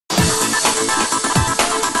Hey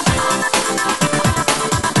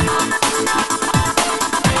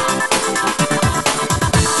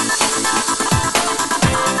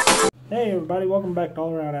everybody, welcome back to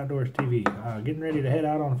All Around Outdoors TV. Getting ready to head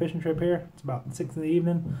out on a fishing trip here. It's about 6 in the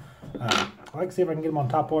evening. I'd like to see if I can get them on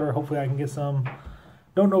top water. Hopefully I can get some.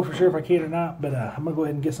 Don't know for sure if I can or not, but I'm going to go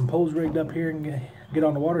ahead and get some poles rigged up here and get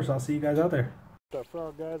on the water, so I'll see you guys out there. What's up,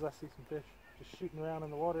 frog guys? I see some fish just shooting around in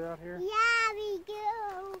the water out here. Yeah, we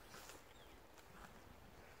do.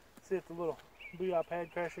 See, it's a little booyah pad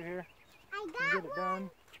crasher here. I got get it one. done.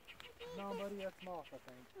 No, buddy, that's moss, I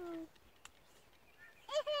think.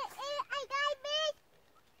 I got this.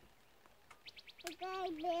 I got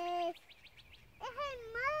this. It had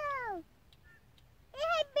move. It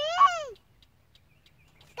had this.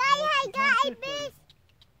 Guys, I got a fish.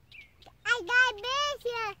 I got this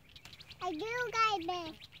here. I do got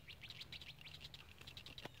this.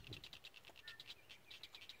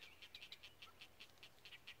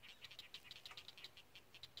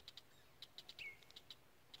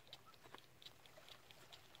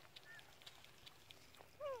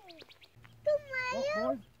 Oh,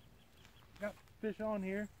 boys, got fish on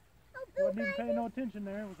here. Wasn't even paying no attention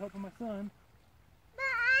there. Was helping my son. But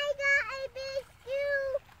I got a fish too.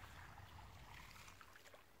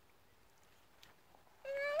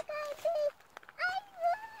 And I got a fish.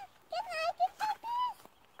 Can I get that fish?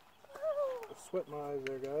 Oh. I sweat my eyes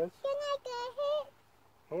there, guys. Can I get hit?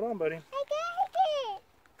 Hold on, buddy. I got hit.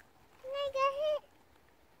 Can I get hit?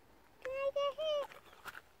 Can I get hit?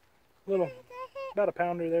 Little, Can I get hit? about a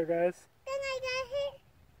pounder there, guys. Can I get hit?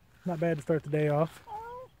 Not bad to start the day off.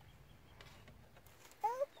 Oh.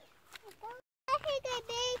 Oh. I hit a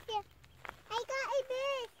fish here. I got a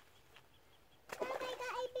fish. Look, I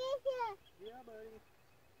got a fish here. Yeah, buddy.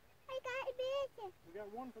 I got a fish here. We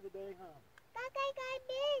got one for the day, huh? Look, I got a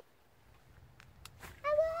fish. I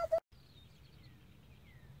will.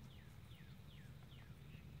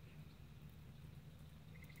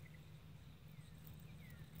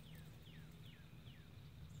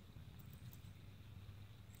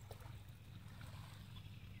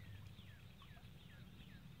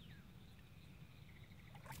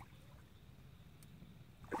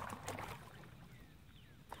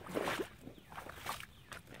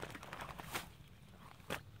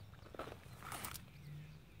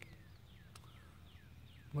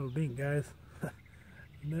 Little dink, guys.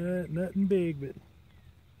 Nothing big, but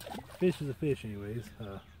fish is a fish anyways.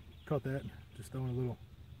 Caught that. Just throwing a little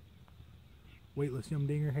weightless yum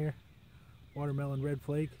dinger here. Watermelon red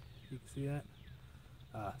flake. You can see that.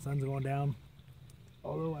 Sun's going down.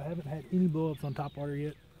 Although I haven't had any blow-ups on top water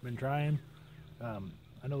yet. Been trying. I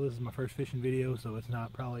know this is my first fishing video, so it's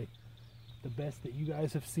not probably the best that you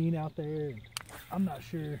guys have seen out there. I'm not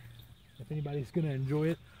sure if anybody's going to enjoy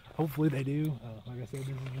it. Hopefully they do. Like I said, this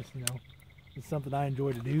is just, it's something I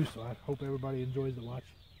enjoy to do, so I hope everybody enjoys to watch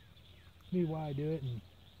me while I do it, and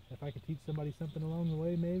if I can teach somebody something along the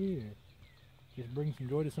way maybe, or just bring some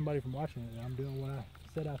joy to somebody from watching it, I'm doing what I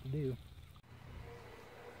set out to do.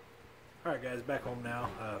 Alright guys, back home now.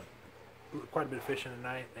 Quite a bit of fishing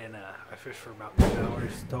tonight, and I fished for about 2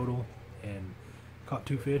 hours total, and caught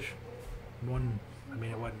 2 fish. One, I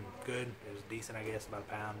mean, it wasn't good. It was decent, I guess, about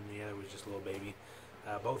a pound, and the other was just a little baby.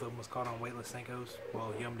 Both of them was caught on weightless Senkos,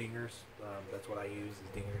 well, yum dingers. That's what I use, is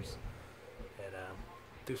dingers. And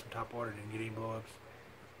threw some top water, didn't get any blow-ups.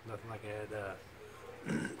 Nothing like I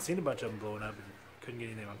had seen a bunch of them blowing up and couldn't get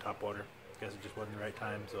anything on top water. Guess it just wasn't the right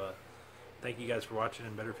time. So thank you guys for watching,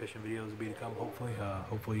 and better fishing videos will be to come, hopefully.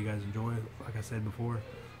 Hopefully you guys enjoy it. Like I said before,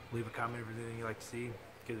 leave a comment for anything you like to see.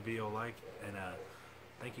 Give the video a like, and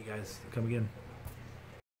thank you guys. Come again.